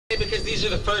Because these are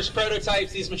the first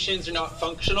prototypes. These machines are not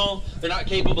functional. They're not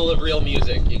capable of real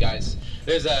music, you guys.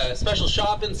 There's a special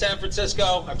shop in San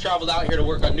Francisco. I've traveled out here to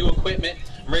work on new equipment.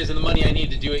 I'm raising the money I need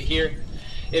to do it here.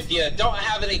 If you don't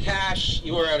have any cash,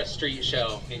 you are at a street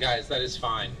show. You guys, that is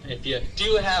fine. If you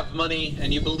do have money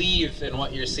and you believe in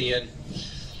what you're seeing,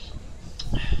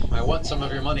 I want some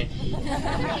of your money.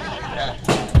 Yeah.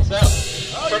 So,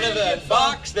 in front of the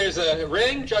box, there's a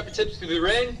ring. Drop your tips through the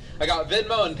ring. I got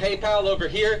Venmo and PayPal over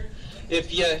here.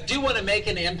 If you do want to make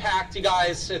an impact, you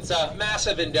guys, it's a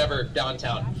massive endeavor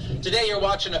downtown. Today you're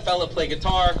watching a fella play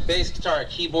guitar, bass guitar, a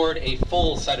keyboard, a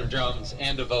full set of drums,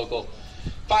 and a vocal.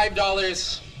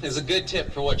 $5 is a good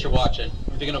tip for what you're watching.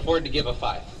 If you can afford to give a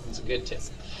 $5, it's a good tip.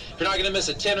 If you're not going to miss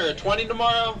a 10 or a 20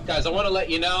 tomorrow, guys, I want to let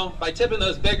you know, by tipping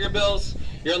those bigger bills,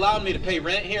 you're allowing me to pay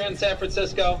rent here in San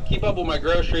Francisco, keep up with my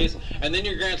groceries, and then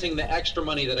you're granting the extra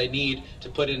money that I need to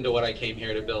put into what I came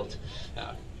here to build.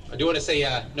 I do want to say,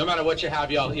 no matter what you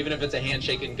have, y'all, even if it's a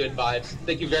handshake and good vibes,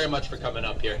 thank you very much for coming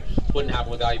up here. Wouldn't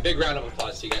happen without you. Big round of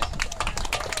applause to you guys.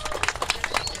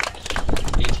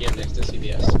 ATM next to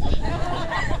CVS.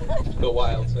 Go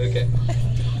wild. Okay.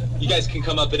 You guys can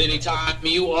come up at any time.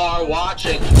 You are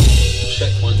watching.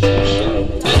 Check 1, 2,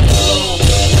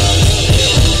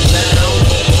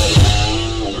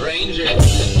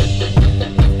 LoneSoundRanger.